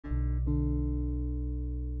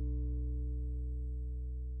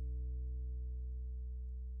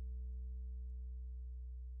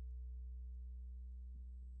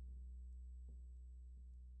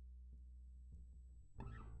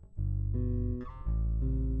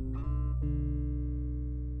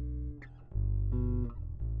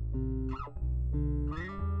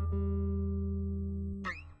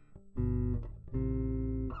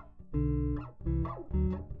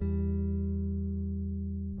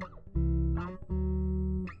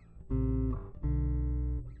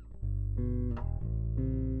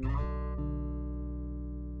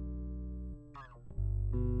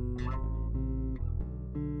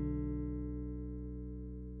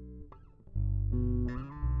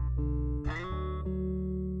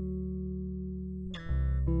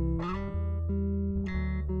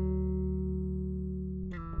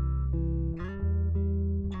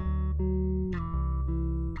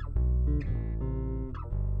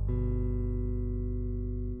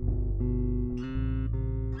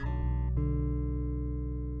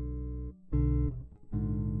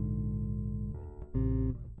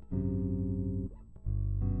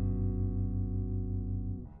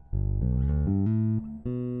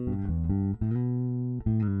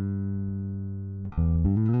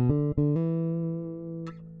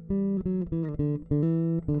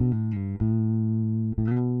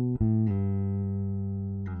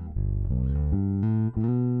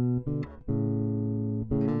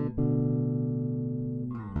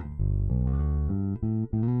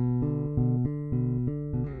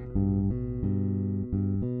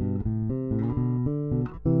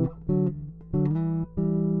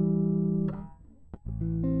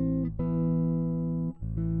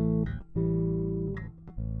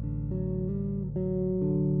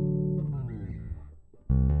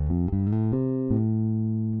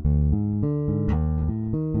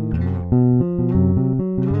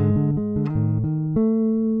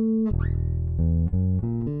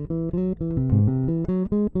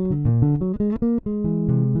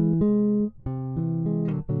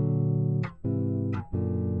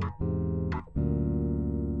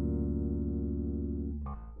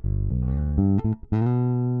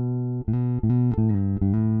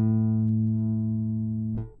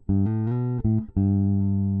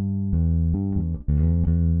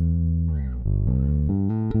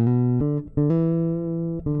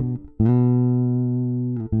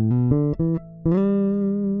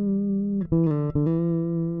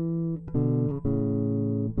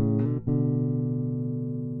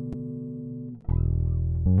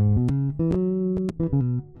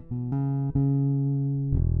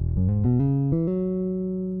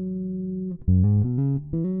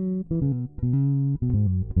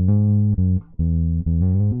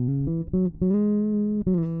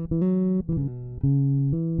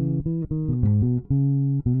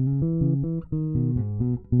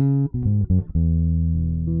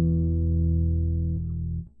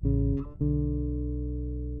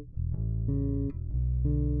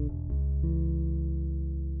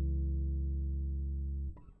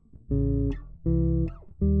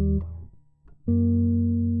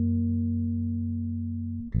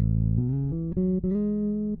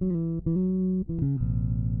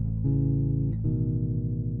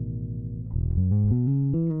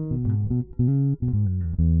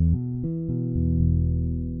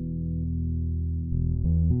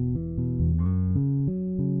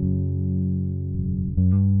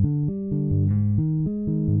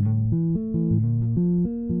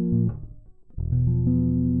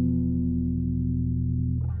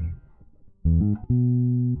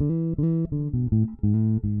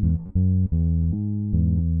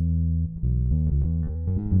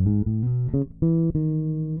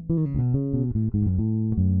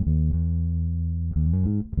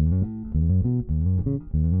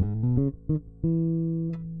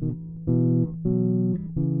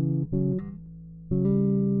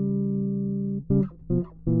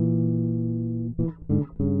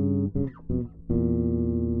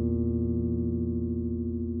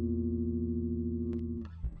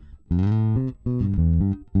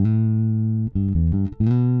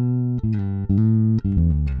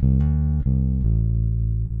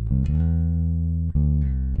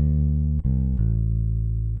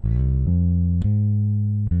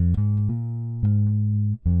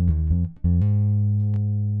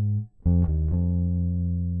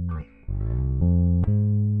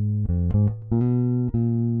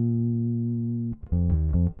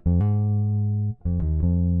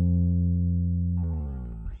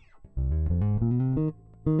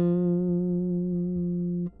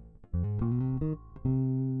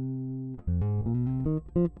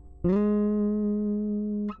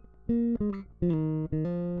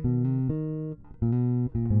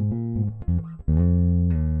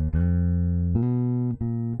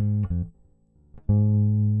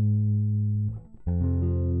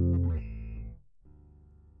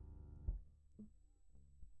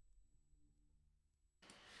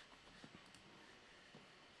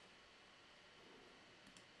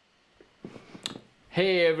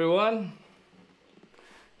Hey everyone,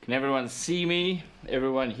 can everyone see me?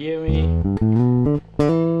 Everyone hear me?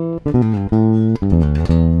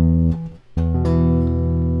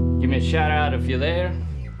 Give me a shout out if you're there.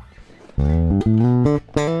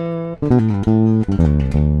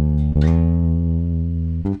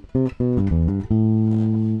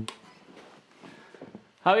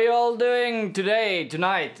 How are you all doing today,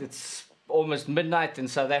 tonight? It's almost midnight in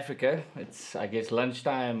South Africa. It's, I guess,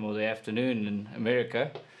 lunchtime or the afternoon in America.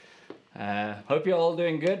 Hope you're all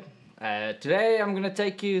doing good. Today I'm going to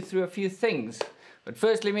take you through a few things. But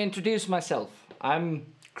first let me introduce myself. I'm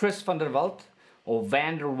Chris van der Walt, or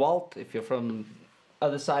Van der Walt if you're from the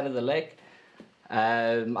other side of the lake.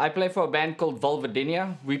 I play for a band called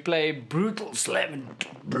Vulvadinia. We play brutal slam and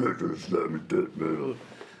death metal.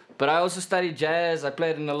 But I also studied jazz. I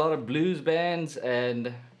played in a lot of blues bands,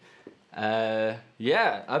 and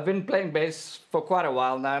yeah, I've been playing bass for quite a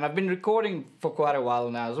while now, and I've been recording for quite a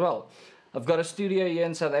while now as well. I've got a studio here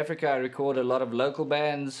in South Africa. I record a lot of local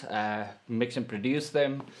bands, mix and produce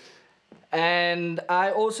them, and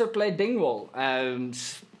I also play dingwall.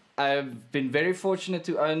 I've been very fortunate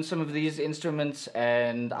to own some of these instruments,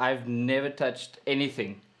 and I've never touched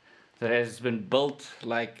anything that has been built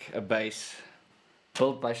like a bass,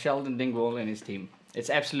 built by Sheldon Dingwall and his team. It's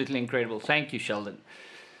absolutely incredible. Thank you, Sheldon.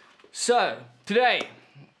 So, today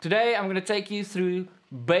I'm going to take you through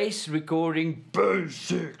bass recording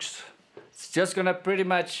basics. It's just going to pretty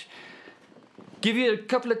much give you a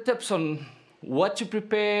couple of tips on what to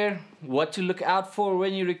prepare, what to look out for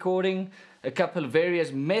when you're recording, a couple of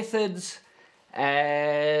various methods,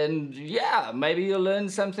 and yeah, maybe you'll learn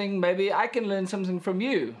something, maybe I can learn something from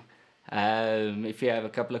you. If you have a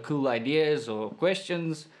couple of cool ideas or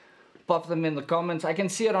questions, pop them in the comments. I can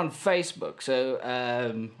see it on Facebook, so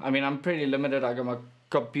I mean, I'm pretty limited. I got my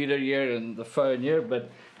computer here and the phone here, but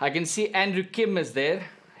I can see Andrew Kim is there.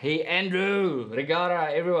 Hey Andrew,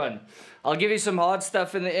 Regara, everyone. I'll give you some hard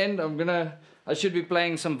stuff in the end. I should be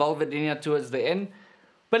playing some Vulvadinia towards the end,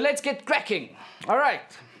 but let's get cracking. All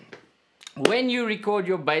right, when you record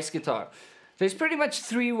your bass guitar, there's pretty much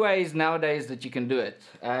 3 ways nowadays that you can do it.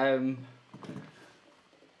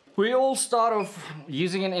 We all start off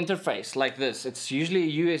using an interface like this. It's usually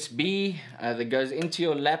a USB that goes into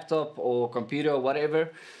your laptop or computer or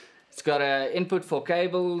whatever. It's got an input for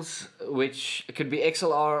cables, which could be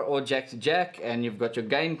XLR or jack to jack, and you've got your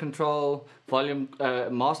gain control, volume,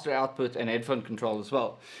 master output, and headphone control as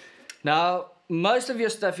well. Now, most of your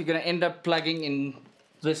stuff you're going to end up plugging in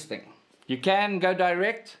this thing. You can go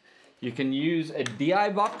direct. You can use a DI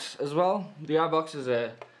box as well. DI box is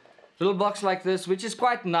a little box like this, which is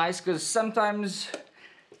quite nice because sometimes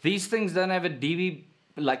these things don't have a DB,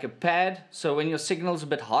 like a pad, so when your signal's a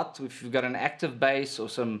bit hot, if you've got an active bass or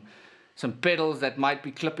some pedals that might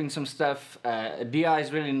be clipping some stuff, a DI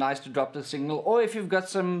is really nice to drop the signal. Or if you've got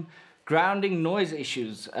some grounding, noise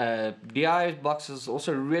issues. DI box is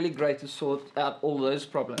also really great to sort out all those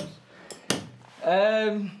problems.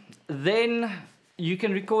 Then you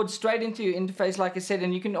can record straight into your interface, like I said,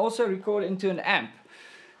 and you can also record into an amp.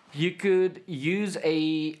 You could use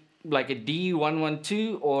like a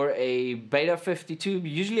D112 or a Beta 52.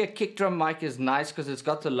 Usually a kick drum mic is nice because it's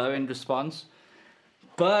got the low end response.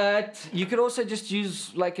 But you could also just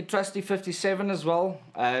use like a trusty 57 as well.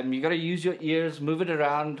 You got to use your ears, move it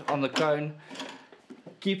around on the cone.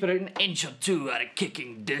 Keep it an inch or two out of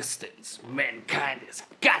kicking distance. Mankind has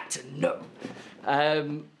got to know.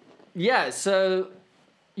 Yeah, so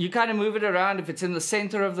you kind of move it around. If it's in the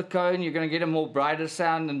center of the cone, you're going to get a more brighter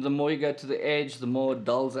sound, and the more you go to the edge, the more it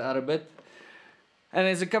dulls out a bit. And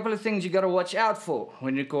there's a couple of things you got to watch out for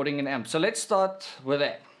when recording an amp. So let's start with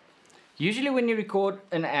that. Usually when you record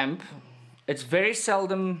an amp, it's very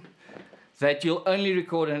seldom that you'll only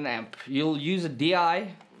record an amp. You'll use a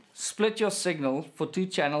DI, split your signal for 2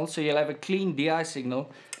 channels, so you'll have a clean DI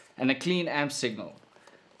signal and a clean amp signal.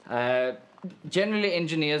 Generally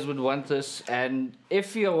engineers would want this, and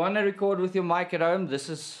if you want to record with your mic at home, this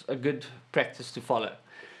is a good practice to follow.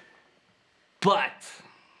 But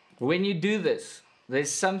when you do this,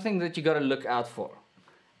 there's something that you got to look out for.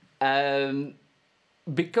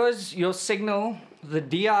 Because your signal, the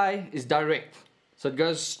DI is direct, so it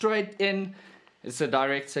goes straight in, it's a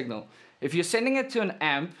direct signal. If you're sending it to an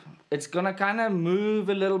amp, it's gonna kind of move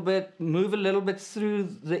a little bit through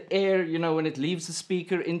the air, you know, when it leaves the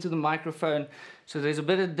speaker into the microphone. So there's a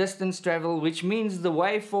bit of distance travel, which means the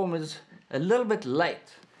waveform is a little bit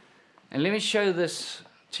late. And let me show this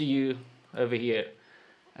to you over here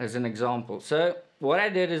as an example. So what I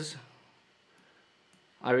did is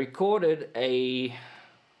I recorded a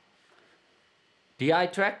DI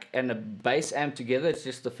track and a bass amp together. It's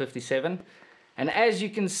just the 57, and as you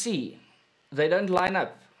can see, they don't line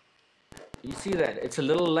up. You see that it's a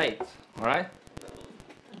little late. All right,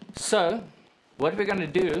 so what we're going to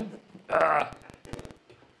do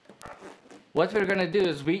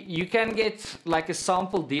is you can get like a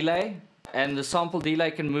sample delay, and the sample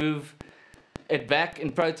delay can move it back.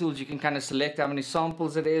 In Pro Tools you can kind of select how many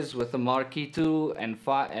samples it is with the marquee tool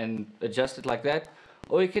and adjust it like that.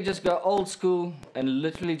 Or you could just go old school and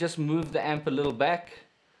literally just move the amp a little back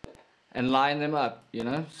and line them up, you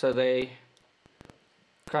know, so they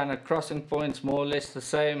kind of crossing points more or less the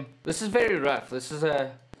same. This is very rough. This is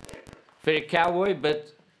a very cowboy,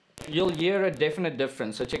 but you'll hear a definite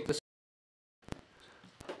difference. So check this.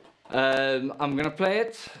 I'm gonna play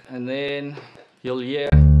it and then you'll hear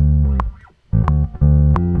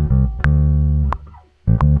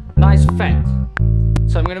nice fat.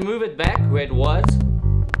 So I'm gonna move it back where it was.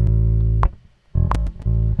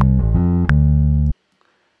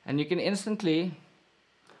 And you can instantly,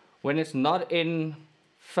 when it's not in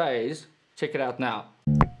phase, check it out now.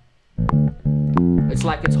 It's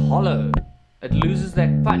like it's hollow. It loses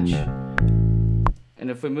that punch.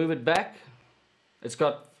 And if we move it back, it's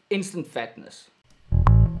got instant fatness.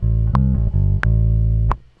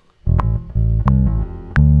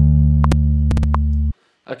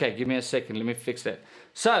 Okay, give me a second, let me fix that.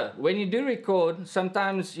 So, when you do record,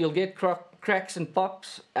 sometimes you'll get cracks and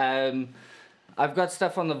pops. I've got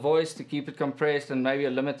stuff on the voice to keep it compressed, and maybe a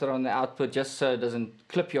limiter on the output just so it doesn't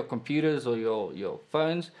clip your computers or your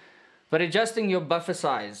phones. But adjusting your buffer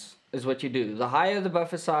size is what you do. The higher the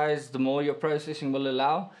buffer size, the more your processing will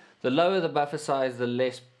allow. The lower the buffer size, the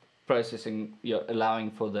less processing you're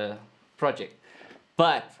allowing for the project.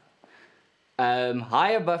 But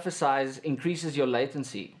higher buffer size increases your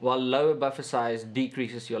latency, while lower buffer size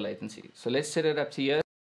decreases your latency. So let's set it up to here.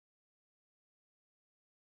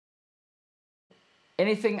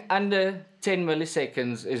 Anything under 10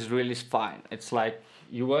 milliseconds is really fine. It's like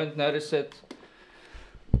you won't notice it.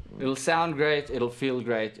 It'll sound great, it'll feel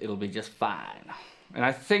great, it'll be just fine. And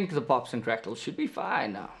I think the pops and crackles should be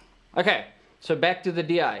fine now. Okay, so back to the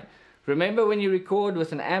DI. Remember when you record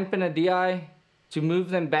with an amp and a DI to move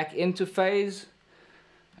them back into phase,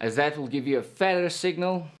 as that will give you a fatter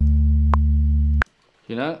signal,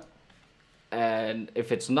 you know. And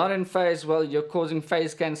if it's not in phase, well, you're causing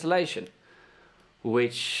phase cancellation,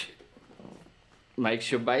 which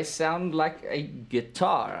makes your bass sound like a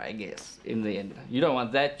guitar, I guess, in the end. You don't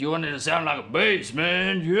want that. You want it to sound like a bass,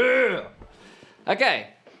 man. Yeah. Okay,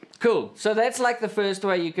 cool. So that's like the first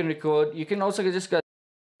way you can record. You can also just go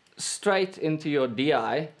straight into your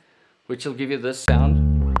DI, which will give you this sound.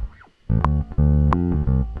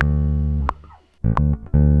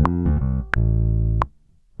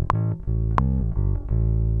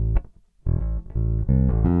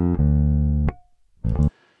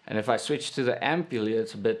 And if I switch to the amp, you'll hear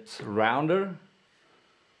it's a bit rounder.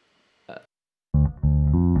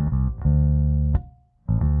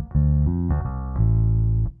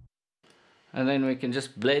 And then we can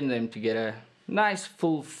just blend them to get a nice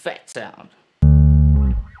full fat sound.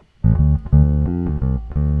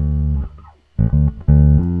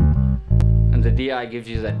 And the DI gives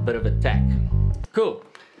you that bit of attack. Cool.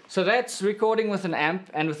 So that's recording with an amp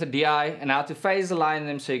and with a DI, and how to phase align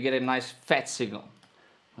them so you get a nice fat signal.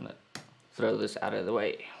 I'm gonna throw this out of the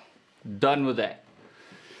way. Done with that.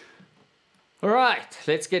 Alright,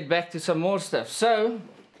 let's get back to some more stuff. So,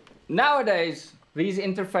 nowadays, these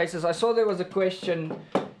interfaces, I saw there was a question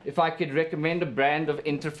if I could recommend a brand of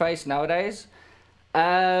interface nowadays.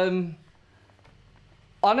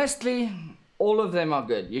 Honestly, all of them are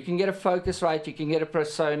good. You can get a Focusrite, you can get a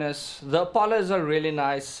Presonus. The Apollos are really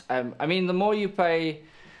nice. I mean, the more you pay,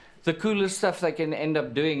 the cooler stuff they can end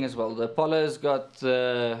up doing as well. The Apollo's got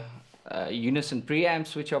the Unison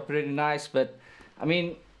preamps, which are pretty nice. But, I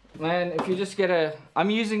mean, man, if you just get a... I'm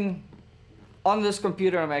using... On this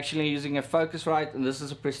computer, I'm actually using a Focusrite, and this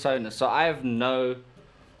is a Presonus. So I have no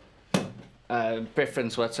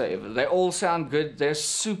preference whatsoever. They all sound good. They're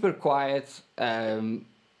super quiet.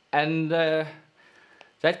 And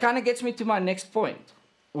that kind of gets me to my next point.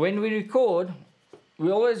 When we record,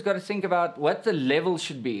 we always got to think about what the level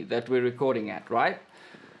should be that we're recording at, right?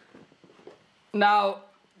 Now,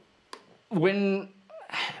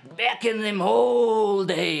 back in them old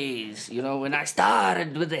days, you know, when I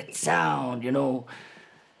started with that sound, you know,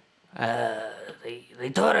 they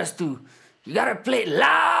taught us you gotta play it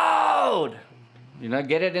loud. You know,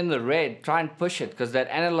 get it in the red, try and push it, because that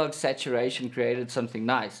analog saturation created something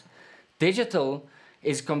nice. Digital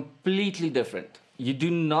is completely different. You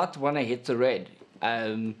do not want to hit the red.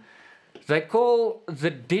 They call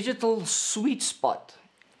the digital sweet spot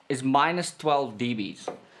is minus 12 dBs.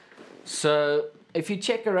 So if you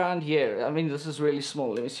check around here, I mean, this is really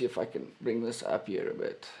small. Let me see if I can bring this up here a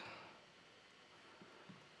bit.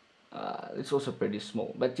 It's also pretty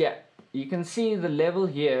small, but yeah. You can see the level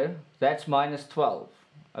here, that's minus 12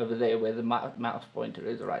 over there where the mouse pointer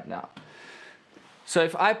is right now. So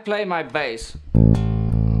if I play my bass,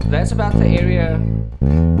 that's about the area.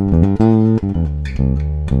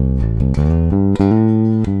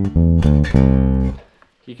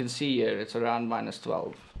 You can see here, it's around minus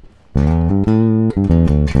 12.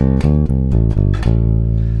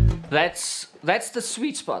 That's the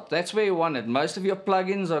sweet spot. That's where you want it. Most of your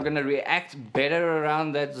plugins are going to react better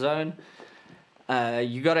around that zone.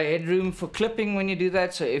 You got a headroom for clipping when you do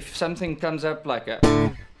that. So if something comes up like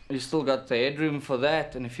you still got the headroom for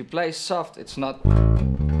that. And if you play soft, it's not.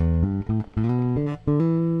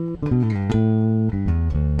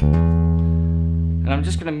 And I'm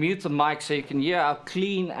just going to mute the mic so you can hear how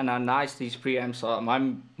clean and how nice these preamps are.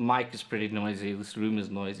 My mic is pretty noisy. This room is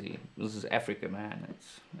noisy. This is Africa, man.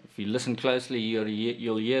 If you listen closely,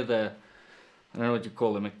 you'll hear the, I don't know what you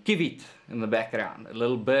call them, a kivit in the background. A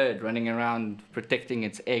little bird running around protecting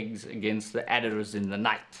its eggs against the adders in the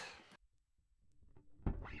night.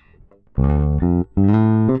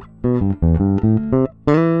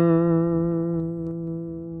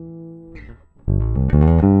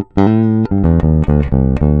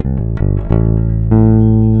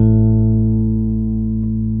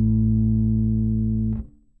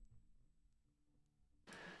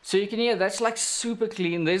 So you can hear that's like super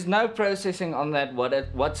clean. There's no processing on that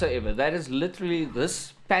whatsoever. That is literally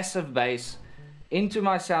this passive bass into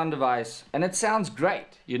my sound device, and it sounds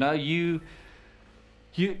great. You know,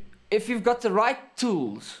 if you've got the right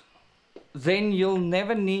tools, then you'll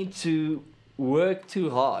never need to work too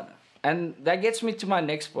hard. And that gets me to my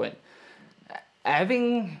next point.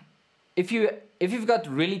 If you've got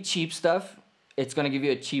really cheap stuff, it's going to give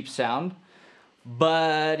you a cheap sound.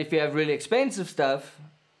 But if you have really expensive stuff,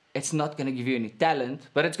 it's not going to give you any talent,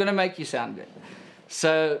 but it's going to make you sound good.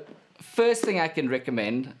 So first thing I can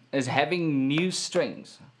recommend is having new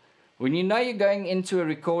strings. When you know you're going into a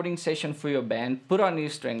recording session for your band, put on new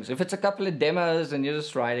strings. If it's a couple of demos and you're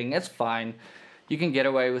just writing, that's fine. You can get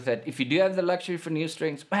away with it. If you do have the luxury for new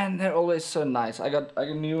strings, man, they're always so nice. I got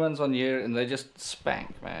new ones on here and they just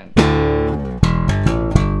spank, man.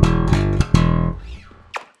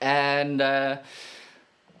 And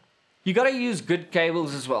you got to use good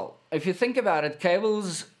cables as well. If you think about it,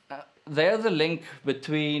 cables, they're the link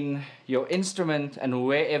between your instrument and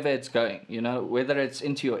wherever it's going. You know, whether it's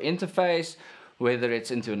into your interface, whether it's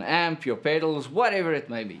into an amp, your pedals, whatever it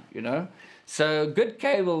may be, you know. So good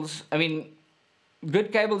cables, I mean,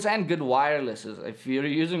 good cables and good wirelesses. If you're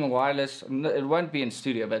using a wireless, it won't be in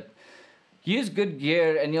studio, but use good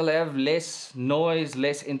gear and you'll have less noise,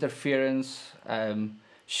 less interference.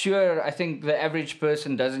 Sure, I think the average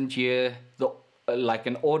person doesn't hear like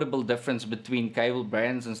an audible difference between cable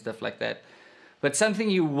brands and stuff like that. But something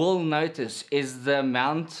you will notice is the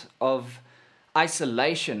amount of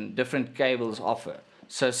isolation different cables offer.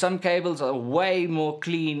 So some cables are way more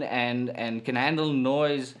clean and can handle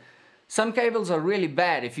noise. Some cables are really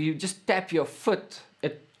bad. If you just tap your foot,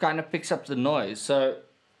 it kind of picks up the noise. So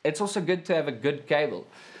it's also good to have a good cable.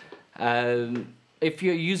 If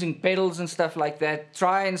you're using pedals and stuff like that,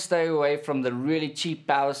 try and stay away from the really cheap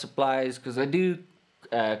power supplies, because they do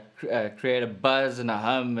create a buzz and a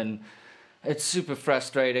hum, and it's super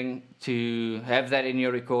frustrating to have that in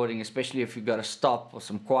your recording, especially if you've got a stop or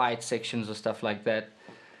some quiet sections or stuff like that.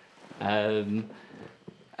 And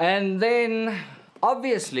then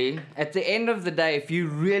obviously at the end of the day, if you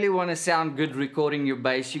really want to sound good recording your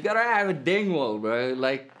bass, you gotta have a dingwall, bro.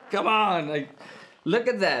 Like, come on, like, look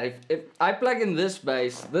at that. If I plug in this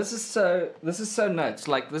bass, this is so nuts.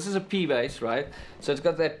 Like, this is a P bass, right? So it's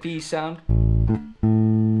got that P sound.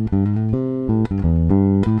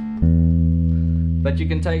 But you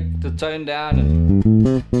can take the tone down and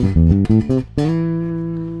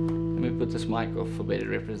let me put this mic off for better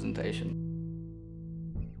representation.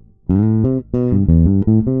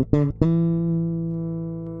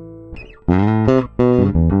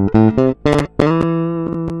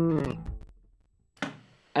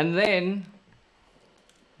 And then,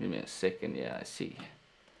 give me a second, yeah, I see.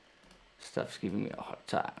 Stuff's giving me a hard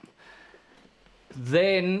time.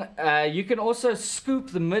 Then you can also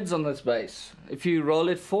scoop the mids on this bass if you roll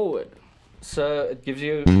it forward. So it gives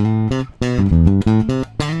you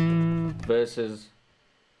versus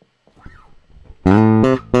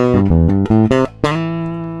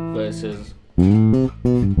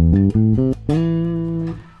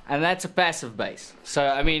and that's a passive bass. So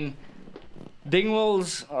I mean,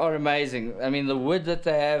 dingwalls are amazing. I mean, the wood that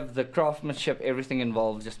they have, the craftsmanship, everything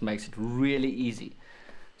involved just makes it really easy.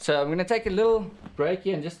 So I'm going to take a little break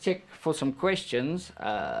here and just check for some questions.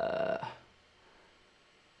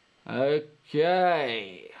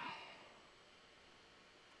 Okay.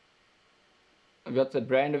 I've got the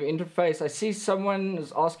brand of interface. I see someone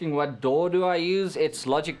is asking what DAW do I use. It's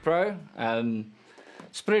Logic Pro.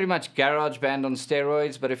 It's pretty much GarageBand on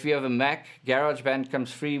steroids, but if you have a Mac, GarageBand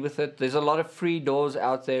comes free with it. There's a lot of free DAWs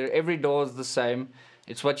out there. Every DAW is the same.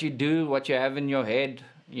 It's what you do, what you have in your head,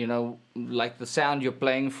 you know, like the sound you're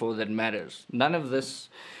playing for that matters. None of this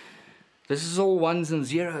is all ones and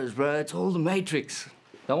zeros, bro. It's all the matrix.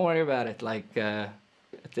 Don't worry about it. Like, at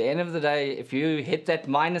the end of the day, if you hit that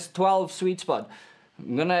 -12 sweet spot,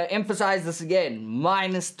 I'm gonna emphasize this again,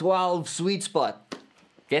 -12 sweet spot.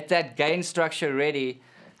 Get that gain structure ready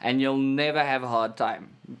and you'll never have a hard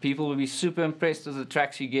time. People will be super impressed with the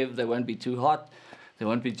tracks you give. They won't be too hot, they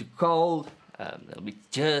won't be too cold, they'll be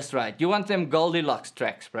just right. You want them Goldilocks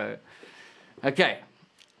tracks, bro. Okay,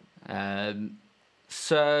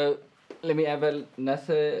 so let me have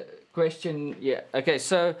another question. Yeah, okay,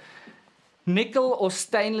 so nickel or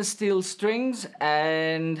stainless steel strings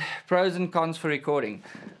and pros and cons for recording.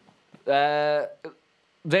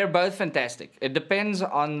 They're both fantastic. It depends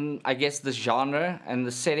on, I guess, the genre and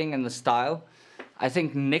the setting and the style. I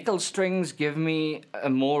think nickel strings give me a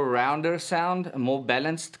more rounder sound, a more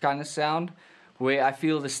balanced kind of sound, where I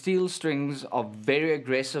feel the steel strings are very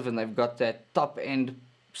aggressive and they've got that top end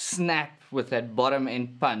snap with that bottom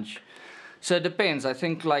end punch. So it depends. I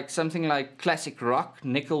think like something like classic rock,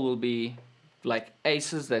 nickel will be like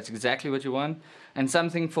aces. That's exactly what you want. And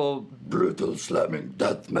something for brutal slamming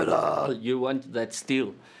death metal, you want that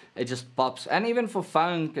steel. It just pops. And even for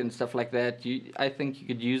funk and stuff like that, I think you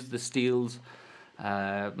could use the steels.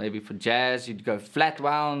 Maybe for jazz, you'd go flat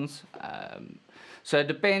wounds. So it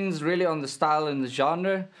depends really on the style and the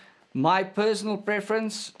genre. My personal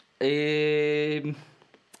preference, I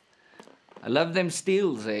love them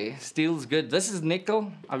steels, eh? Steel's good. This is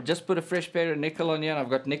nickel. I've just put a fresh pair of nickel on here, and I've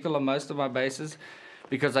got nickel on most of my basses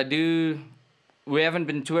because we haven't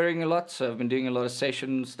been touring a lot, so I've been doing a lot of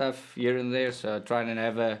session stuff here and there, so trying to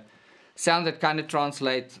have a sound that kind of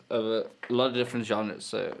translates over a lot of different genres.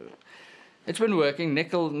 So it's been working.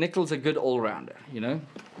 Nickel's a good all-rounder, you know.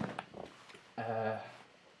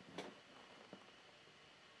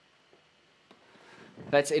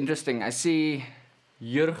 That's interesting. I see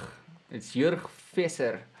it's Jurg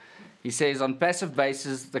Visser. He says on passive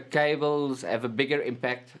basses the cables have a bigger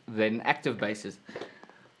impact than active basses.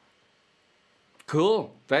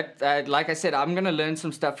 Cool. But like I said, I'm gonna learn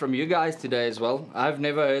some stuff from you guys today as well. I've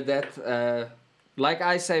never heard that. Like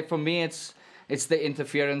I say, for me it's the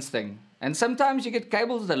interference thing. And sometimes you get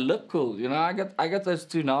cables that look cool. You know, I got those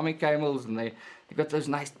Tsunami cables, and they got those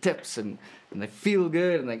nice tips, and they feel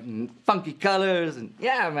good, and they funky colors, and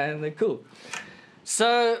yeah, man, they're cool.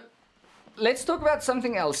 So let's talk about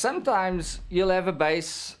something else. Sometimes you'll have a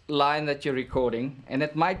bass line that you're recording, and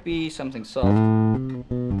it might be something soft.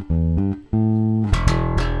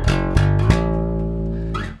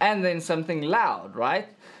 and then something loud, right?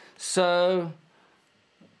 So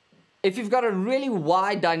if you've got a really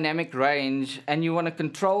wide dynamic range and you want to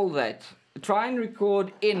control that, try and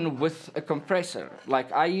record in with a compressor.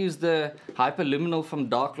 Like I use the Hyperluminal from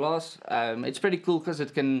Darkglass. It's pretty cool because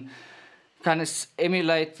it can kind of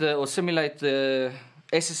emulate or simulate the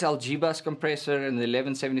SSL G-Bus compressor and the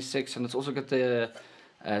 1176, and it's also got the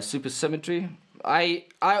super symmetry. I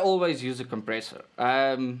always use a compressor.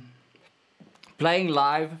 Playing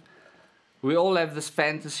live, we all have this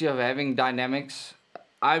fantasy of having dynamics.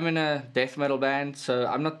 I'm in a death metal band, so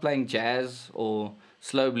I'm not playing jazz or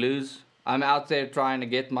slow blues. I'm out there trying to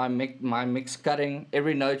get my mix cutting.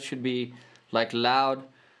 Every note should be like loud.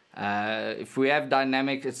 If we have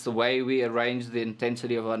dynamic, it's the way we arrange the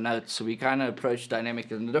intensity of our notes. So we kind of approach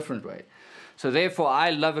dynamic in a different way. So therefore,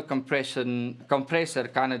 I love a compressor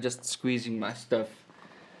kind of just squeezing my stuff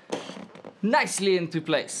nicely into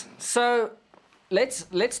place. So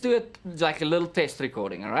let's do it like a little test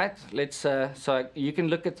recording, all right? Let's so you can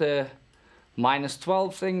look at the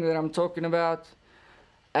 -12 thing that I'm talking about,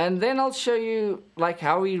 and then I'll show you like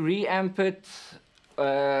how we reamp it,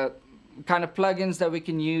 kind of plugins that we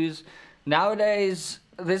can use. Nowadays,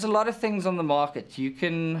 there's a lot of things on the market. You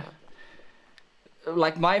can,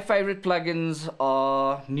 like my favorite plugins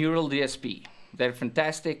are Neural DSP. They're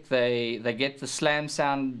fantastic. They get the slam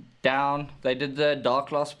sound down. They did the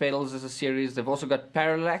Darkglass pedals as a series. They've also got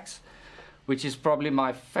Parallax, which is probably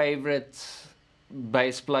my favorite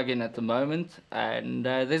bass plugin at the moment. And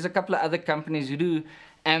there's a couple of other companies who do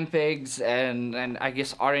Ampegs and I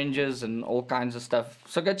guess Oranges and all kinds of stuff.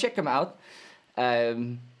 So go check them out.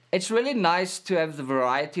 It's really nice to have the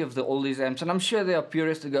variety of all these amps, and I'm sure there are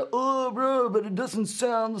purists who go, oh bro, but it doesn't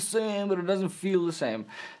sound the same, but it doesn't feel the same.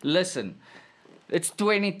 Listen, it's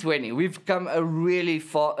 2020. We've come a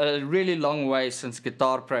really long way since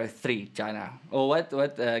Guitar Pro 3, China. Or what?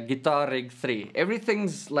 Guitar Rig 3.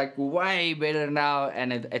 Everything's like way better now,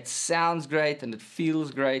 and it sounds great and it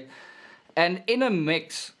feels great. And in a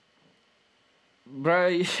mix, bro,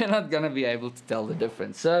 you're not gonna be able to tell the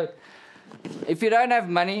difference. So if you don't have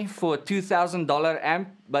money for a $2,000 amp,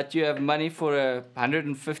 but you have money for a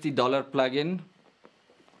 $150 plugin,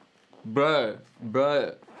 bro,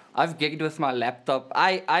 I've gigged with my laptop.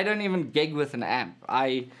 I don't even gig with an amp.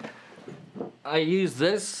 I use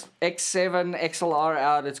this X7 XLR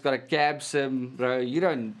out. It's got a cab sim, bro. You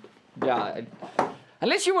don't, yeah.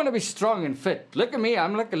 Unless you want to be strong and fit. Look at me,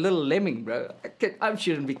 I'm like a little lemming, bro. I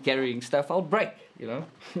shouldn't be carrying stuff. I'll break, you know.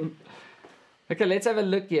 Okay, let's have a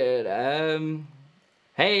look here.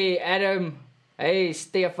 Hey, Adam. Hey,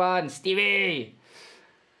 Stefan, Stevie.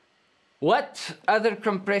 What other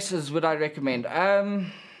compressors would I recommend?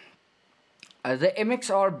 The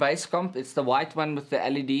MXR bass comp. It's the white one with the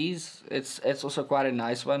LEDs. It's also quite a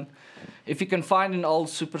nice one. If you can find an old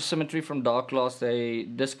Super Symmetry from Darkglass, they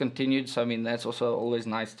discontinued. So I mean, that's also always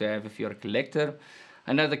nice to have if you're a collector.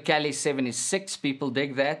 I know the Cali 76, people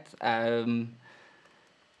dig that.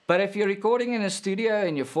 But if you're recording in a studio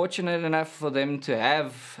and you're fortunate enough for them to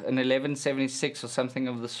have an 1176 or something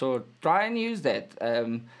of the sort, try and use that.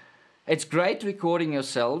 It's great recording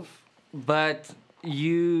yourself, but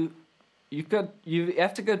you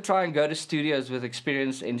have to try and go to studios with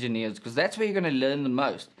experienced engineers, because that's where you're going to learn the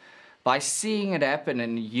most. By seeing it happen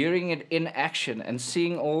and hearing it in action and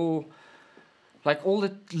seeing all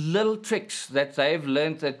the little tricks that they've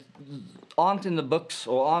learned that aren't in the books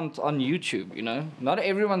or aren't on YouTube, you know. Not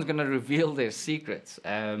everyone's going to reveal their secrets,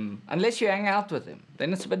 unless you hang out with them.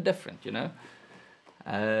 Then it's a bit different, you know.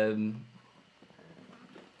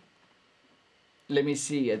 Let me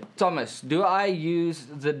see. Thomas, do I use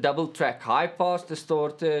the double track, high pass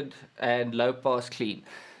distorted and low pass clean?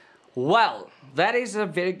 Well, that is a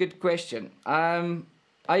very good question.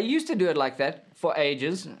 I used to do it like that for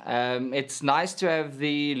ages. It's nice to have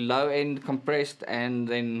the low end compressed and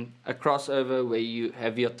then a crossover where you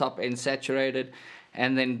have your top end saturated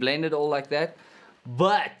and then blend it all like that.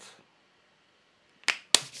 But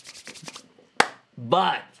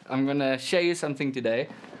I'm gonna show you something today.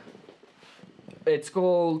 It's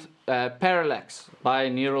called Parallax by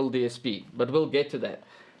Neural DSP, but we'll get to that.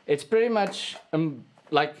 It's pretty much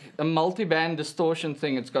like a multi-band distortion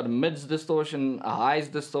thing. It's got a mids distortion, a highs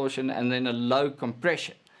distortion, and then a low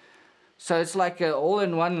compression. So it's like an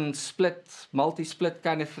all-in-one split, multi-split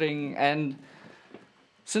kind of thing. And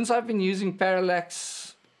since I've been using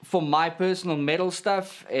Parallax for my personal metal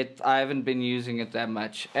stuff, I haven't been using it that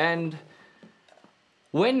much. And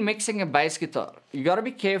when mixing a bass guitar, you got to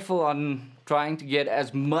be careful on trying to get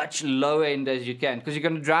as much low end as you can, because you're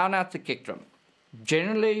going to drown out the kick drum.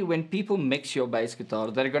 Generally, when people mix your bass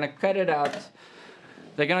guitar, they're going to cut it out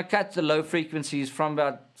they're going to cut the low frequencies from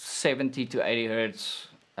about 70 to 80 hertz,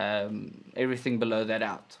 everything below that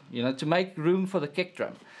out, you know, to make room for the kick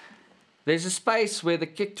drum. There's a space where the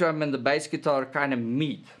kick drum and the bass guitar kind of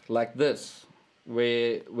meet, like this,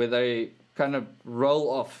 where they kind of roll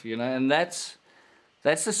off, you know, and that's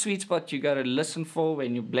the sweet spot you got to listen for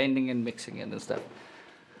when you're blending and mixing it and stuff.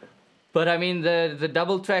 But I mean, the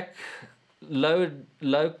double track, low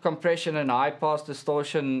compression and high pass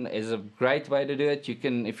distortion is a great way to do it. You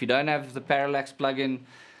can, if you don't have the Parallax plugin,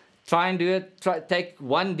 try and do it. Take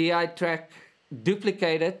one DI track,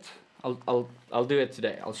 duplicate it. I'll do it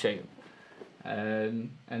today. I'll show you. And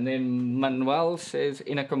then Manuel says,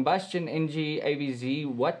 in a combustion NG AVZ,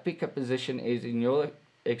 what pickup position is, in your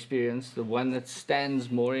experience, the one that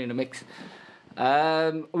stands more in a mix?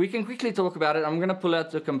 We can quickly talk about it. I'm going to pull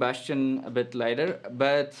out the combustion a bit later,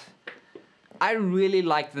 but I really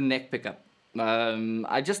like the neck pickup.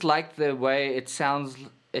 I just like the way it sounds.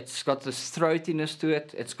 It's got this throatiness to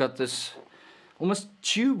it. It's got this almost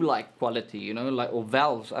tube-like quality, you know, like, or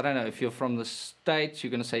valves. I don't know, if you're from the States, you're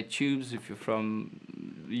going to say tubes. If you're from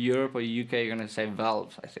Europe or UK, you're going to say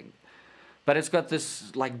valves, I think. But it's got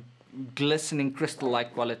this like glistening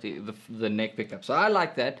crystal-like quality, the neck pickup. So I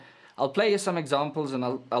like that. I'll play you some examples and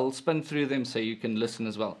I'll spin through them so you can listen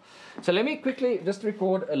as well. So let me quickly just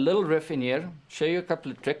record a little riff in here, show you a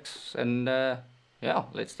couple of tricks, and yeah,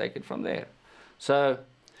 let's take it from there. So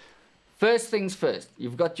first things first,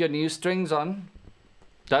 you've got your new strings on.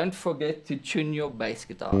 Don't forget to tune your bass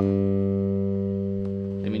guitar. Let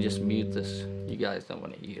me just mute this. You guys don't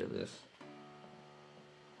want to hear this.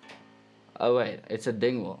 Oh wait, it's a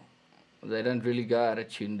dingwall. They don't really go out of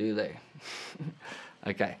tune, do they?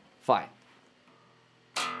 Okay, fine.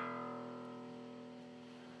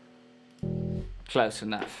 Close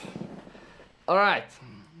enough. Alright,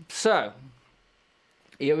 so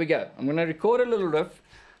here we go. I'm going to record a little riff.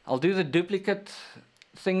 I'll do the duplicate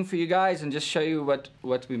thing for you guys and just show you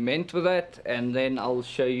what we meant with that, and then I'll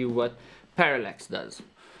show you what Parallax does.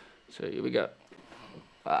 So here we go.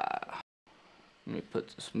 Let me put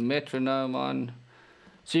this metronome on.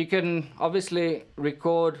 So you can obviously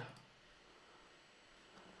record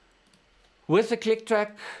with a click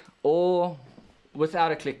track or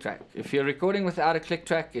without a click track. If you're recording without a click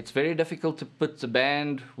track, it's very difficult to put the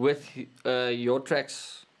band with your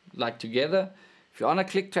tracks like together. If you're on a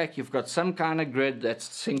click track, you've got some kind of grid that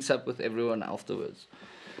syncs up with everyone afterwards.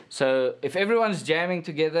 So if everyone's jamming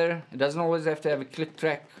together, it doesn't always have to have a click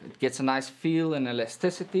track. It gets a nice feel and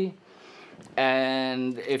elasticity.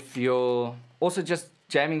 And if you're also just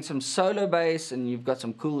jamming some solo bass and you've got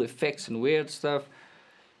some cool effects and weird stuff,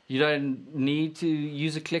 you don't need to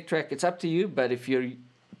use a click track. It's up to you, but if you're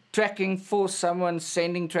tracking for someone,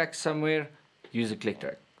 sending tracks somewhere, use a click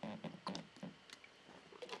track.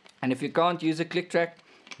 And if you can't use a click track,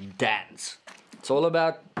 dance. It's all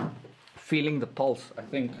about feeling the pulse, I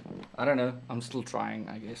think. I don't know, I'm still trying,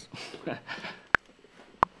 I guess.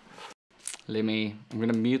 I'm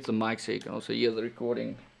gonna mute the mic so you can also hear the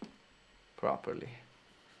recording properly.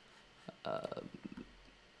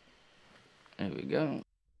 There we go.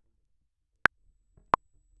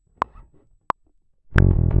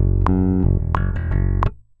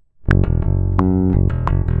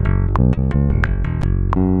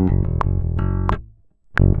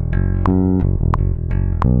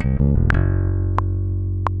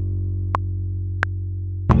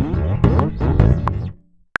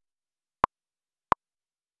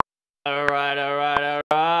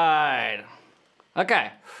 Alright.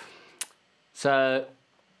 Okay. So,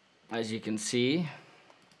 as you can see,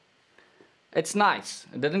 it's nice.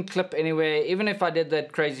 It didn't clip anywhere. Even if I did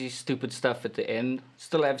that crazy stupid stuff at the end,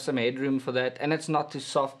 still have some headroom for that, and it's not too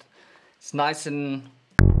soft. It's nice and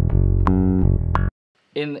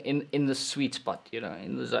in the sweet spot, you know,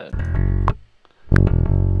 in the zone.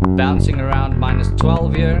 Bouncing around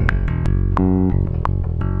 -12 here.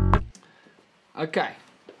 Okay.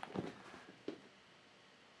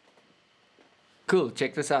 Cool,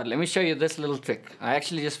 check this out. Let me show you this little trick. I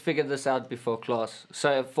actually just figured this out before class.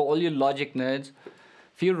 So for all you Logic nerds,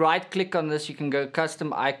 if you right click on this, you can go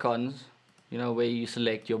custom icons, you know, where you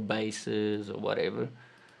select your basses or whatever.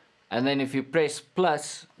 And then if you press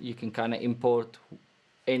plus, you can kind of import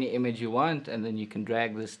any image you want, and then you can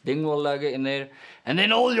drag this Dingwall logo in there, and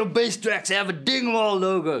then all your bass tracks have a Dingwall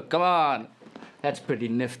logo. Come on, that's pretty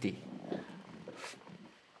nifty.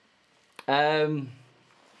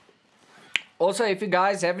 Also, if you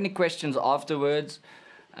guys have any questions afterwards,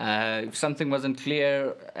 if something wasn't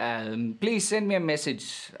clear, please send me a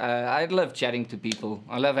message. I love chatting to people.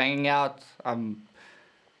 I love hanging out.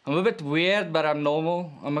 I'm a bit weird, but I'm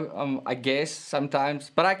normal. I guess sometimes,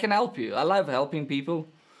 but I can help you. I love helping people.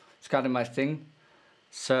 It's kind of my thing.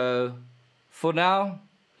 So, for now,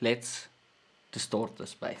 let's distort the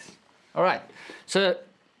space. All right. So,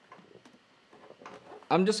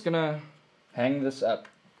 I'm just gonna hang this up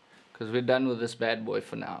because we're done with this bad boy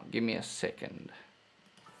for now. Give me a second.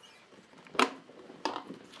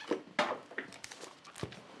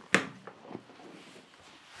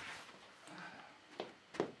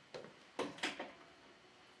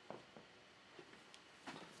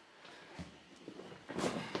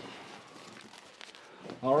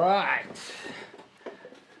 All right.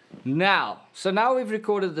 Now we've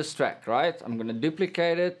recorded this track, right? I'm gonna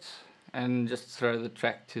duplicate it and just throw the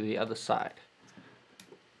track to the other side.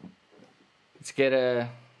 Let's get a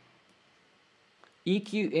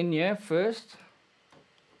EQ in here first.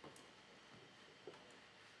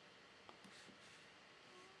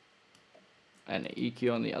 And an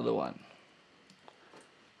EQ on the other one.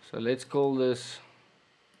 So let's call this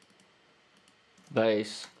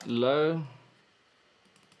bass low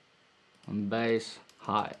and bass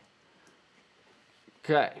high.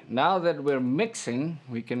 Okay, now that we're mixing,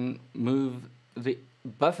 we can move the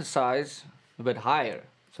buffer size a bit higher.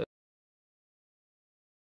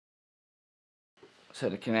 So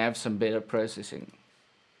they can have some better processing.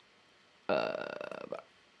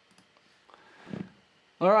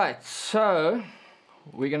 Alright, so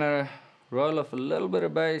we're gonna roll off a little bit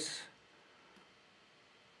of bass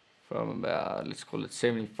from about, let's call it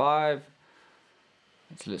 75.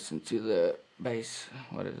 Let's listen to the bass.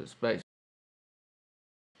 What is this bass?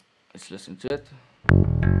 Let's listen to it.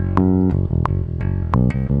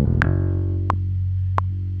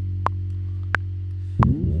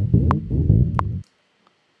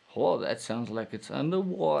 Oh, that sounds like it's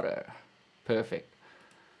underwater. Perfect.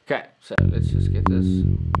 Okay, so let's just get this.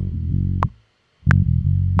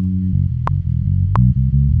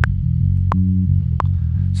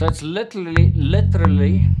 So it's literally.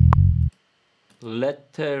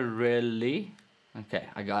 Okay,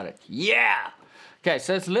 I got it. Yeah! Okay,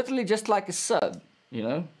 so it's literally just like a sub, you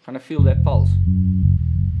know, kind of feel that pulse.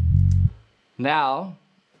 Now,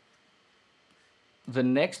 the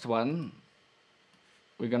next one,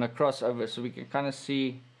 we're gonna cross over so we can kind of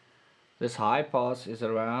see this high pass is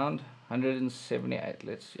around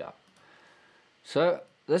 178. So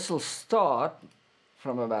this will start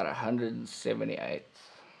from about 178,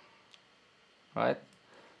 right?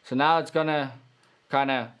 So now it's gonna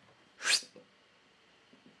kind of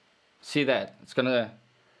see that it's gonna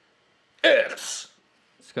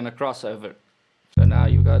cross over. So now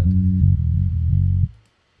you got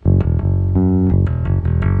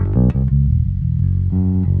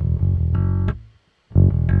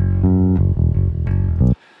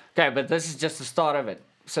okay, but this is just the start of it.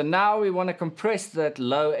 So now we want to compress that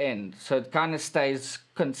low end so it kind of stays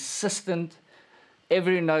consistent.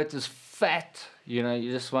 Every note is fat, you know,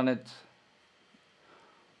 you just want it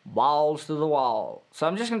walls to the wall. So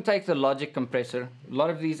I'm just going to take the Logic compressor. A lot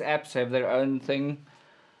of these apps have their own thing.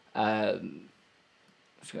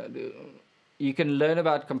 You can learn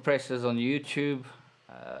about compressors on YouTube.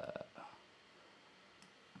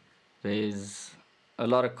 There's a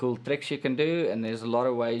lot of cool tricks you can do, and there's a lot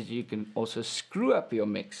of ways you can also screw up your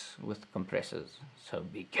mix with compressors. So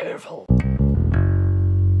be careful.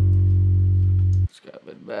 Let's go a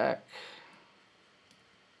bit back.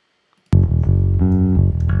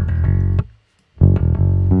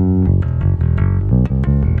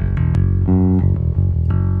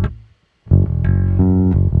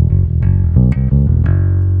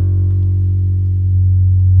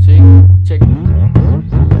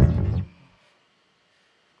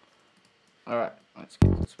 Alright, let's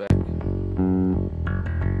get this back.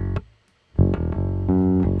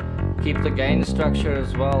 Keep the gain structure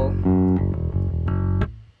as well.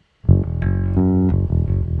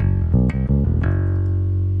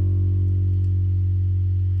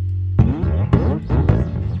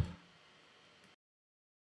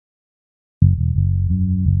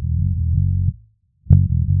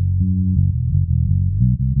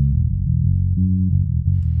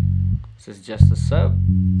 This is just a sub.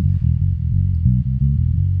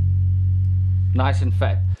 Nice and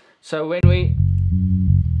fat. So when we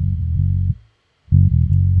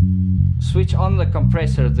switch on the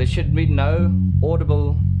compressor, there should be no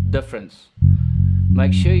audible difference.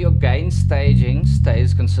 Make sure your gain staging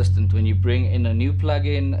stays consistent when you bring in a new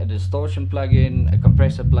plugin, a distortion plugin, a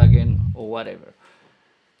compressor plugin, or whatever.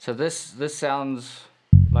 So this sounds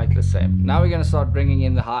like the same. Now we're going to start bringing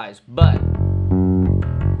in the highs, but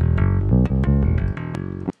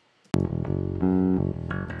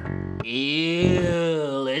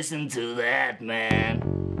ew, listen to that, man.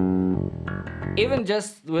 even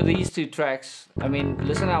just with these two tracks, I mean,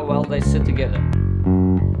 listen how well they sit together.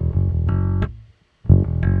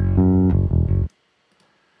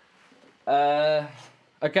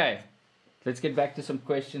 Okay, let's get back to some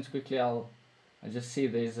questions quickly. I just see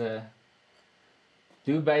there's a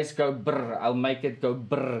do bass go brr. I'll make it go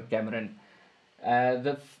brr, Cameron.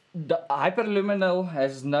 The hyperluminal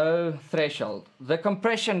has no threshold. The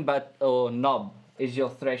compression or knob is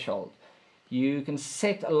your threshold. You can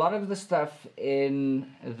set a lot of the stuff in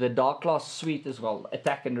the Dark Class suite as well.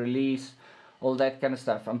 Attack and release, all that kind of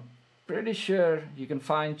stuff. I'm pretty sure you can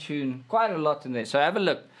fine tune quite a lot in there. So have a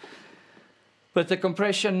look. But the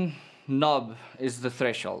compression knob is the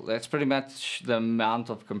threshold. That's pretty much the amount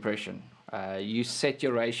of compression. You set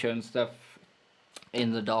your ratio and stuff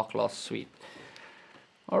in the Dark Class suite.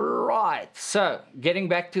 Alright, so getting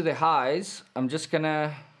back to the highs, I'm just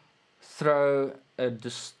gonna throw a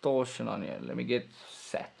distortion on here. Let me get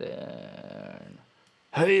Saturn.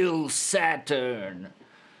 Hail Saturn!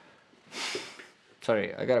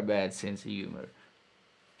 Sorry, I got a bad sense of humor,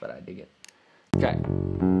 but I dig it. Okay.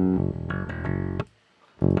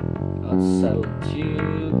 Subtle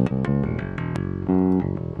tube.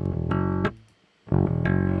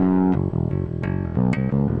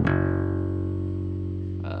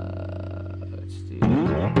 Let's do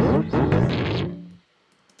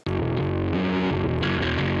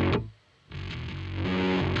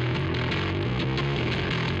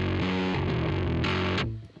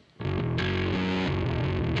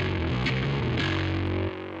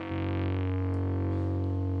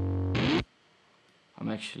I'm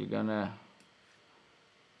actually gonna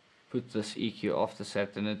put this EQ off the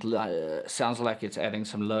set, and it sounds like it's adding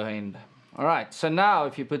some low end. Alright, so now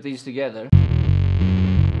if you put these together,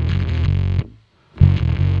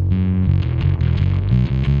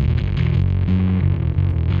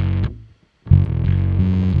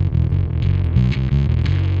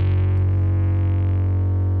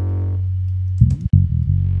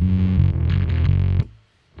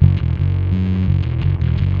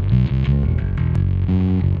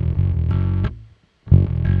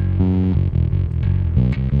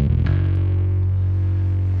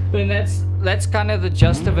 that's kind of the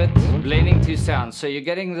gist of it, blending two sounds. So you're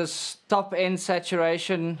getting this top end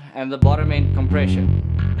saturation and the bottom end compression.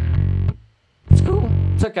 It's cool,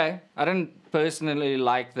 it's okay. I don't personally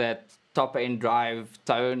like that top end drive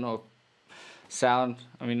tone or sound.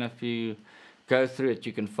 I mean, if you go through it,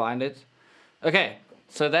 you can find it. Okay,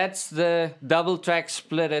 so that's the double track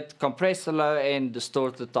split it, compress the low end,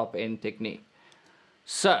 distort the top end technique.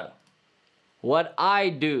 So what I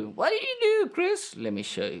do, what do you do, Chris? Let me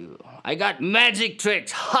show you. I got magic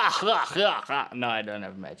tricks. Ha ha ha ha. No, I don't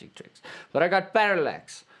have magic tricks, but I got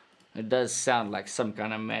parallax. It does sound like some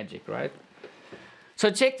kind of magic, right?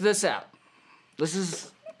 So check this out. This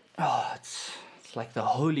is, oh, it's like the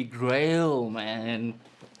holy grail, man.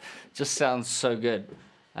 Just sounds so good.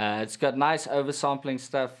 It's got nice oversampling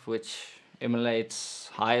stuff, which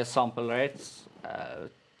emulates higher sample rates.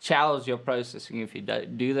 Chows your processing if you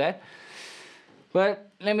do that. But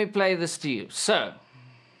let me play this to you. So,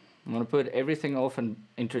 I'm going to put everything off and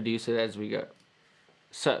introduce it as we go.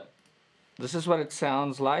 So, this is what it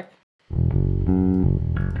sounds like.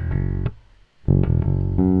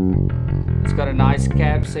 It's got a nice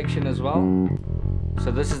cab section as well.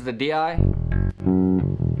 So this is the DI.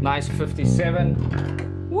 Nice 57.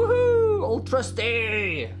 Woohoo! Ultra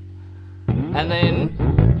stay! And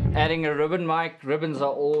then, adding a ribbon mic. Ribbons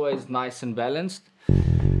are always nice and balanced.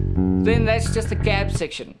 Then that's just the cab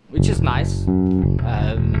section, which is nice.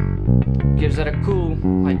 Gives it a cool,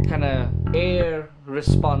 like, kind of air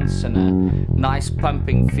response and a nice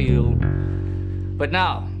pumping feel. But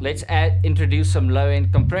now let's introduce some low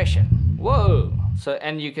end compression. Whoa! So,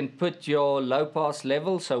 and you can put your low pass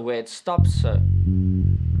level, so where it stops. So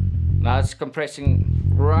now it's compressing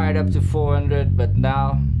right up to 400, but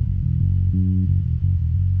now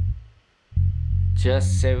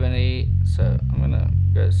just 70. So I'm gonna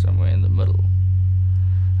go somewhere in the middle.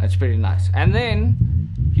 That's pretty nice. And then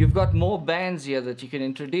you've got more bands here that you can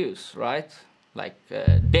introduce, right? Like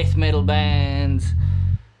death metal bands,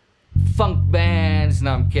 funk bands.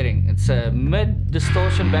 No, I'm kidding. It's a mid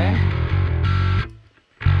distortion band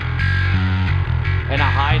and a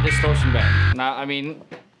high distortion band. Now, I mean,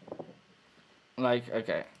 like,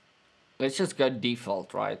 okay, let's just go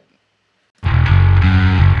default, right?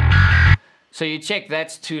 So you check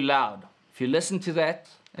that's too loud. If you listen to that,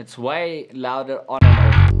 it's way louder on and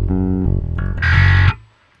off.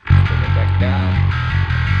 Let's put it back down.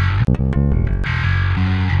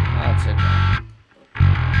 That's okay.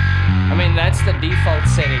 I mean, that's the default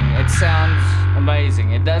setting. It sounds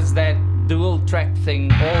amazing. It does that dual track thing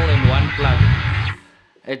all in one plug.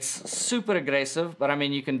 It's super aggressive, but I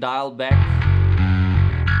mean, you can dial back.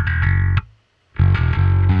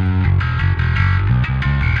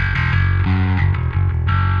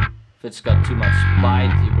 If it's got too much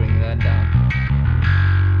bite, you bring that down.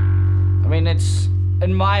 I mean, it's,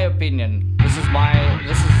 in my opinion, this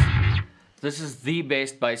is the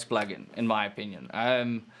best bass plugin, in my opinion.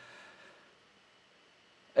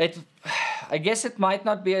 I guess it might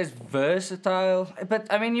not be as versatile, but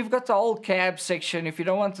I mean, you've got the whole cab section. If you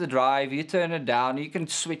don't want the drive, you turn it down. You can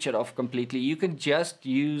switch it off completely. You can just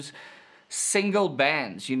use single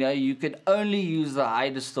bands. You know, you could only use the high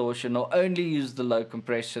distortion or only use the low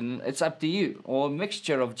compression. It's up to you. Or a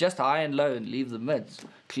mixture of just high and low and leave the mids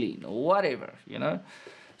clean or whatever, you know.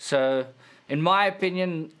 So, in my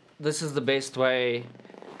opinion, this is the best way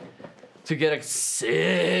to get a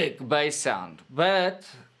sick bass sound. But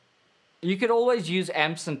you could always use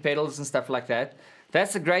amps and pedals and stuff like that.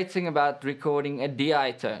 That's the great thing about recording a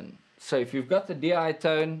DI tone. So if you've got the DI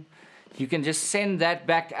tone, you can just send that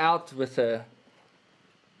back out with a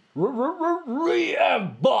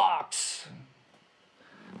reamp box.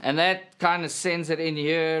 And that kind of sends it in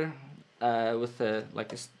here with a,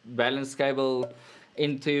 like a balance cable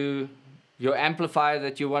into your amplifier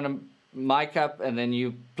that you want to mic up, and then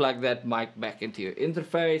you plug that mic back into your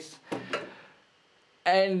interface.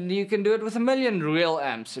 And you can do it with 1 million real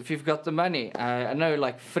amps if you've got the money. I know,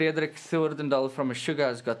 like Frederik Thordendal from Sugar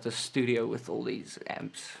has got the studio with all these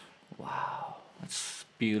amps. Wow, it's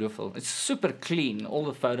beautiful. It's super clean. All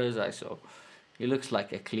the photos I saw, he looks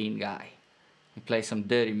like a clean guy. He plays some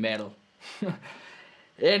dirty metal.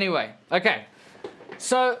 Anyway, okay.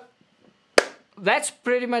 So that's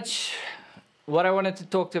pretty much what I wanted to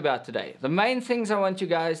talk about today. The main things I want you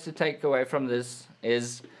guys to take away from this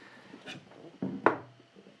is,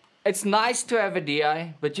 it's nice to have a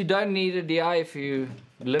DI, but you don't need a DI if you're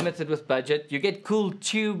limited with budget. You get cool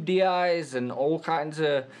tube DIs and all kinds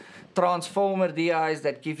of transformer DIs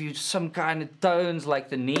that give you some kind of tones like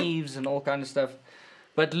the Neves and all kind of stuff.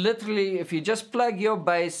 But literally, if you just plug your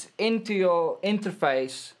bass into your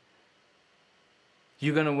interface,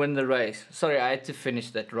 you're gonna win the race. Sorry, I had to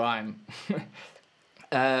finish that rhyme.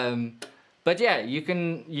 But yeah, you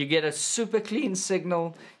get a super clean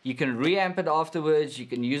signal. You can reamp it afterwards. You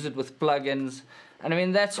can use it with plugins. And I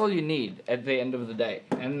mean, that's all you need at the end of the day.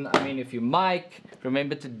 And I mean, if you mic,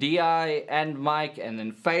 remember to DI and mic and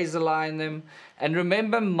then phase align them. And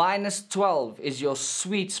remember, -12 is your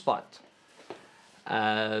sweet spot.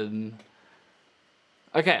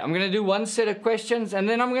 Okay, I'm going to do one set of questions and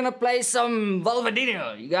then I'm going to play some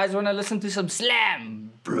Volvadino. You guys want to listen to some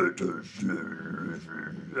slam?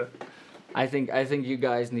 I think you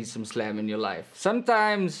guys need some slam in your life.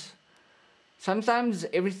 Sometimes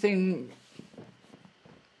everything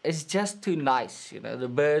is just too nice, you know. The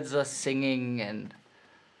birds are singing and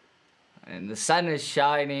the sun is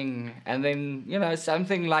shining, and then, you know,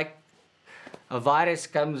 something like a virus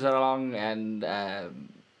comes along and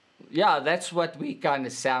yeah, that's what we kind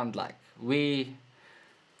of sound like. We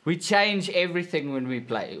change everything when we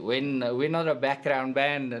play. When we're not a background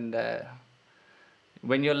band, and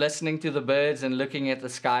when you're listening to the birds and looking at the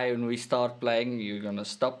sky when we start playing, you're gonna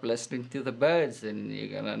stop listening to the birds and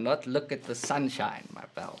you're gonna not look at the sunshine, my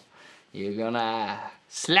pal. You're gonna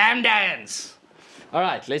slam dance. All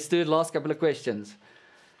right, let's do the last couple of questions.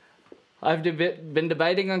 I've been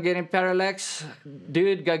debating on getting Parallax.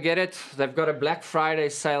 Dude, go get it. They've got a Black Friday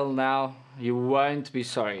sale now. You won't be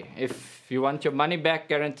sorry. If you want your money back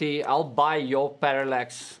guarantee, I'll buy your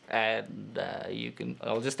Parallax and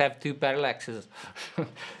I'll just have 2 Parallaxes.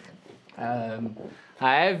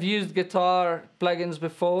 I have used guitar plugins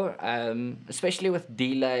before, especially with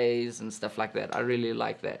delays and stuff like that. I really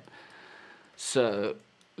like that. So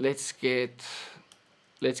let's get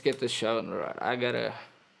the show on the road. I gotta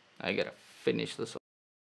finish this.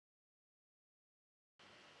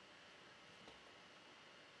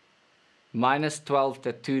 -12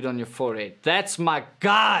 tattooed on your forehead. That's my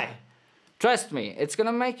guy. Trust me, it's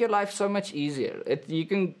gonna make your life so much easier. You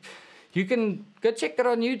can go check it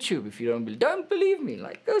on YouTube if you don't believe me.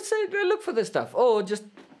 Like, go look for this stuff, or just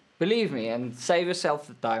believe me and save yourself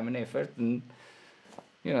the time and effort, and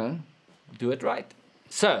you know, do it right.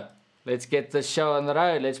 So let's get this show on the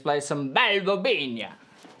road. Let's play some Balbobina.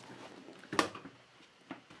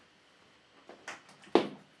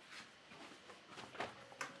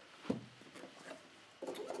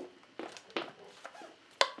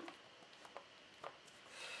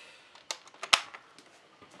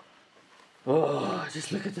 Oh,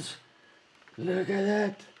 just look at this. Look at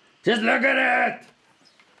that. Just look at it.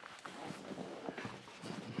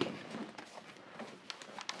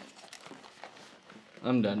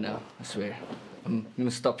 I'm done now, I swear. I'm gonna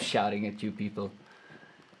stop shouting at you people.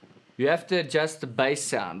 You have to adjust the bass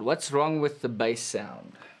sound. What's wrong with the bass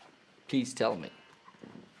sound? Please tell me.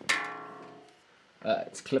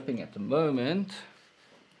 It's clipping at the moment.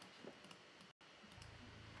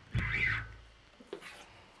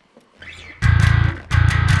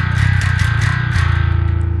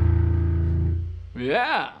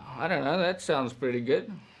 Yeah, I don't know, that sounds pretty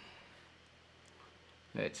good.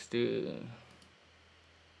 Let's do...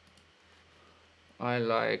 I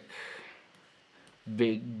like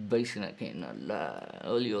big bass and I cannot lie.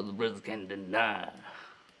 All your other brothers can deny.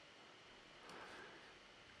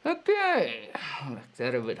 Okay, I like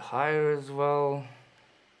that a bit higher as well.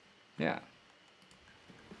 Yeah.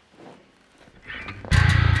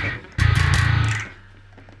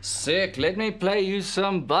 Sick, let me play you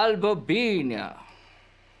some Balbobina.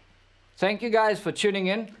 Thank you guys for tuning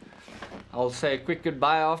in. I'll say a quick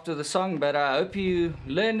goodbye after the song, but I hope you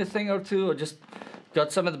learned a thing or two or just got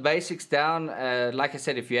some of the basics down. Like I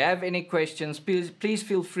said, if you have any questions, please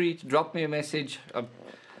feel free to drop me a message. I'll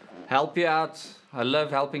help you out. I love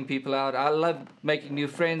helping people out. I love making new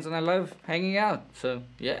friends and I love hanging out. So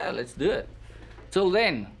yeah, let's do it. Till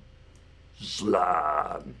then,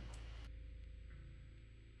 Slam.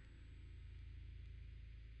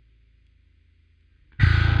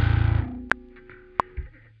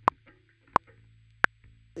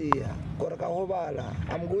 Yeah,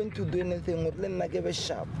 I'm going to do anything with Len give a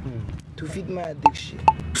sharp to feed my addiction.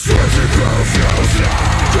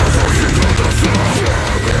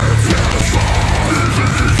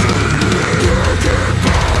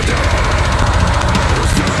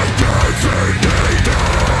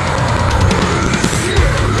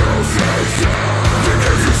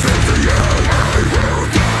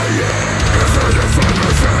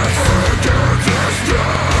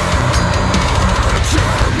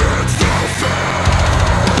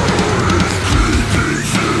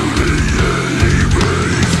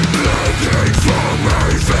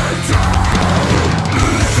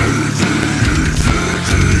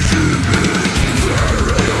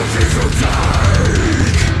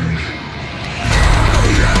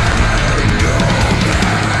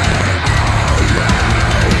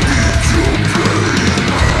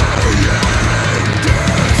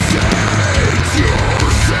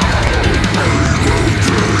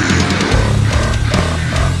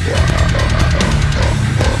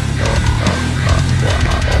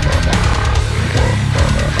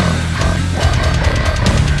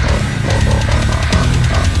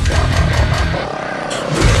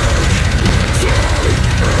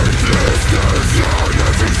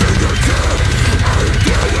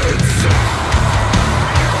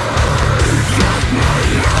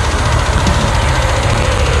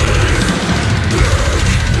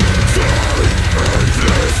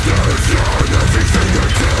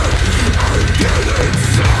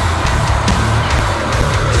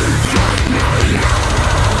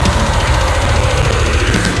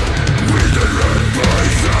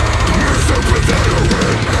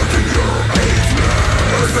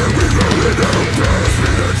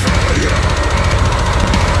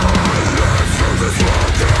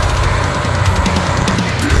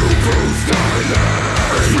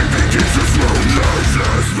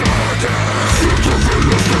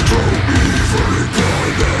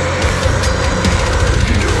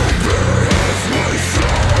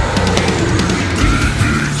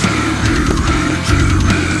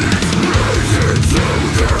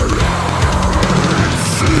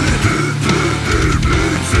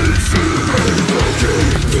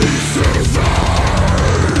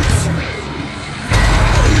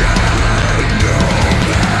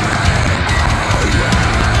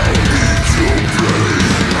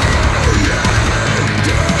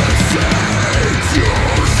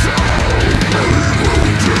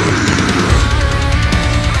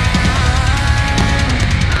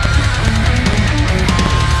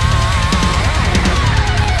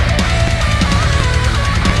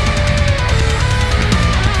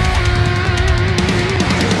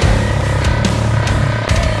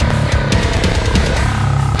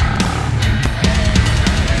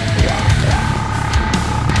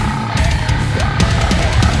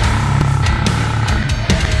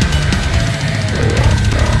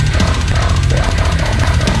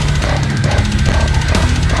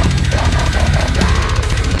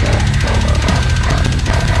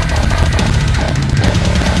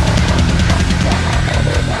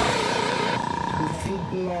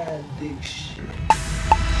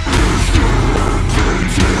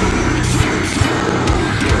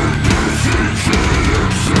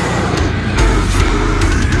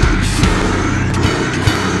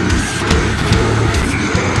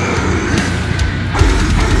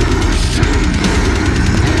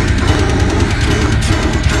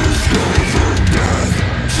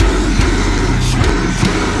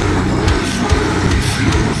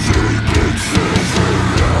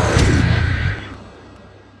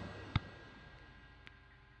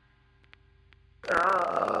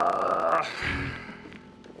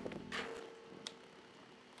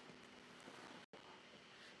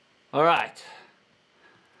 All right.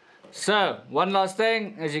 So, one last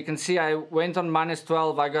thing. As you can see, I went on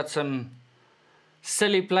 -12. I got some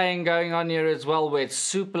silly playing going on here as well, where it's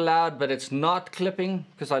super loud, but it's not clipping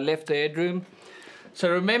because I left the headroom. So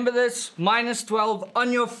remember this, -12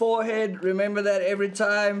 on your forehead. Remember that every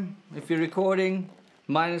time if you're recording,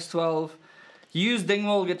 -12. Use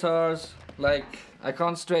Dingwall guitars. Like, I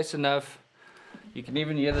can't stress enough. You can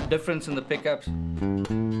even hear the difference in the pickups.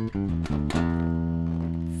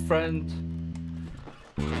 Front.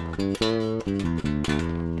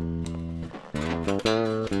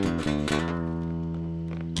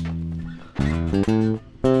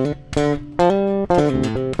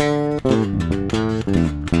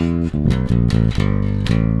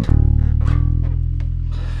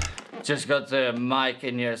 Just got the mic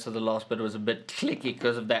in here, so the last bit was a bit clicky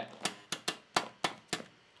because of that.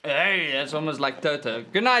 Hey, that's almost like Toto.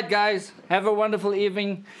 Good night, guys. Have a wonderful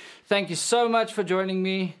evening. Thank you so much for joining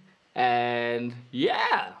me. And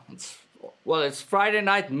yeah, it's Friday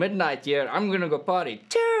night, midnight here. I'm gonna go party.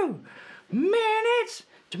 2 minutes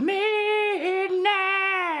to midnight.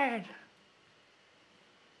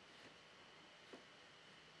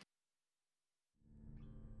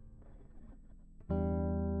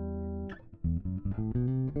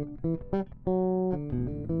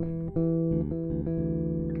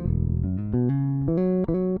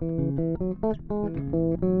 Thank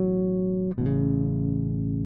you.